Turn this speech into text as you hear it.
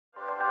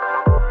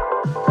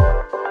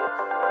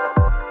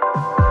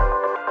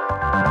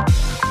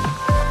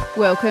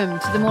Welcome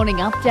to the Morning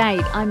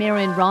Update. I'm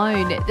Erin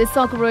Roan. The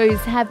Socceroos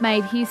have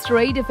made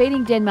history,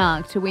 defeating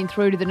Denmark to win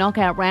through to the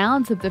knockout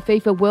rounds of the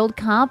FIFA World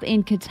Cup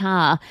in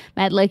Qatar.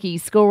 Matt Leckie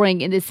scoring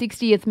in the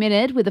 60th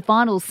minute with the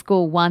final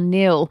score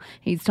 1-0.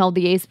 He's told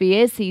the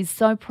SBS he's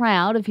so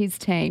proud of his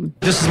team.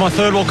 This is my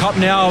third World Cup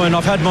now, and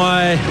I've had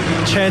my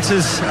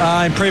chances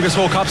in previous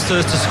World Cups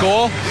to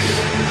score.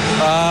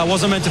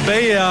 Wasn't meant to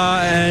be,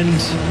 and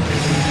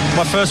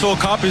my first World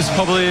Cup is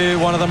probably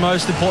one of the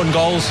most important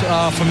goals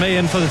for me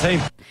and for the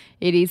team.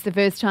 It is the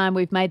first time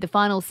we've made the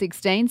final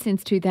 16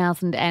 since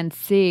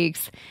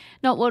 2006.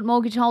 Not what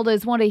mortgage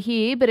holders want to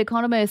hear, but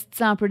economists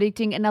are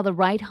predicting another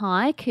rate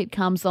hike. It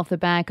comes off the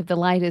back of the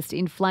latest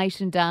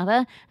inflation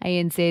data.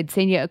 ANZ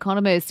senior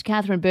economist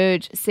Catherine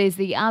Burge says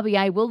the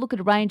RBA will look at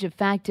a range of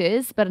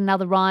factors, but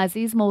another rise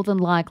is more than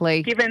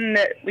likely. Given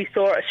that we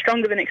saw a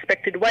stronger than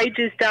expected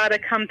wages data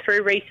come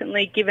through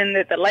recently, given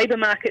that the labour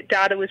market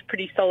data was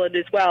pretty solid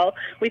as well,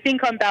 we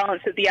think on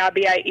balance that the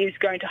RBA is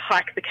going to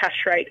hike the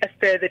cash rate a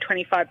further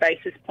 25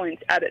 basis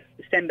points at its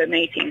December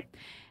meeting.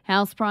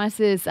 House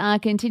prices are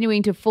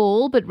continuing to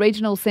fall, but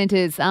regional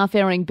centres are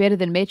faring better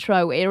than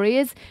metro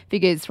areas.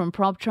 Figures from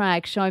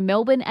PropTrack show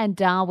Melbourne and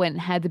Darwin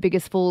had the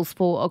biggest falls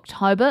for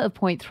October of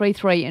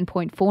 0.33% and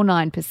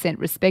 0.49%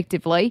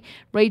 respectively.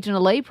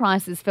 Regionally,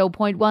 prices fell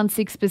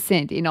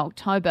 0.16% in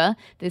October.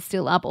 They're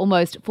still up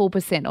almost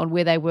 4% on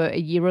where they were a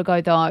year ago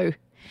though.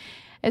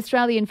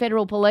 Australian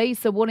Federal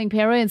Police are warning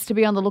parents to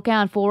be on the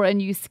lookout for a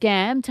new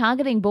scam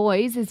targeting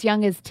boys as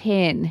young as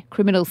 10.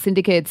 Criminal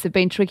syndicates have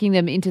been tricking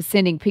them into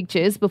sending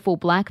pictures before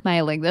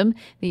blackmailing them.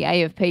 The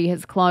AFP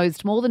has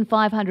closed more than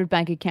 500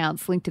 bank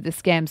accounts linked to the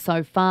scam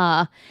so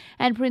far.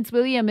 And Prince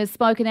William has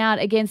spoken out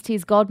against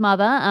his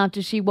godmother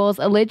after she was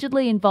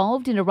allegedly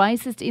involved in a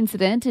racist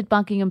incident at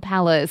Buckingham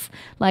Palace.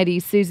 Lady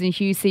Susan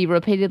Husey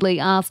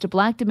repeatedly asked a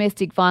black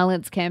domestic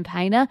violence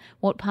campaigner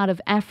what part of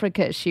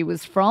Africa she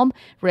was from.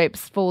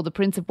 Reps for the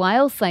Prince of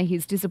Wales say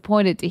he's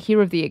disappointed to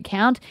hear of the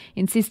account,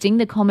 insisting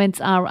the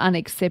comments are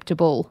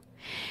unacceptable.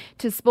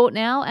 To sport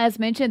now, as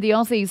mentioned, the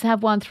Aussies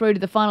have won through to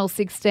the final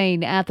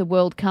 16 at the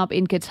World Cup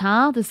in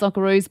Qatar. The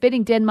Socceroos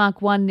beating Denmark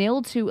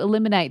 1-0 to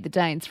eliminate the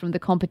Danes from the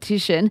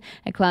competition.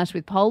 A clash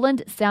with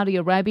Poland, Saudi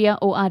Arabia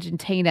or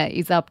Argentina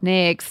is up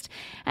next.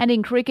 And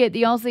in cricket,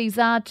 the Aussies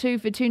are 2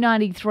 for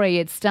 293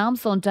 at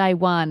stumps on day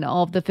one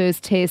of the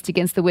first test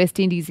against the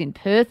West Indies in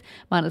Perth.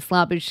 Marnus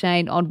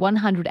Labuschagne on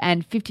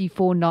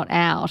 154 not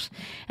out.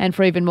 And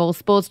for even more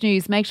sports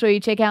news, make sure you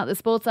check out the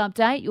Sports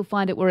Update. You'll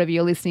find it wherever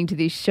you're listening to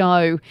this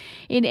show.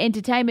 In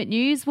entertainment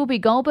news,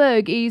 Whoopi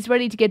Goldberg is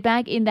ready to get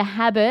back in the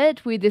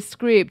habit with the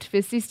script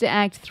for Sister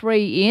Act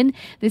 3 in.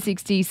 The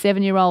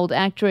 67-year-old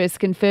actress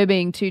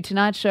confirming to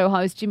Tonight Show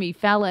host Jimmy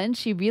Fallon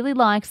she really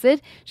likes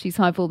it. She's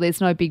hopeful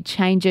there's no big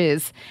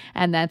changes.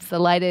 And that's the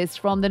latest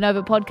from the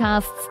Nova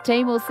Podcasts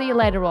team. We'll see you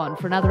later on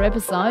for another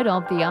episode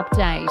of The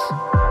Update.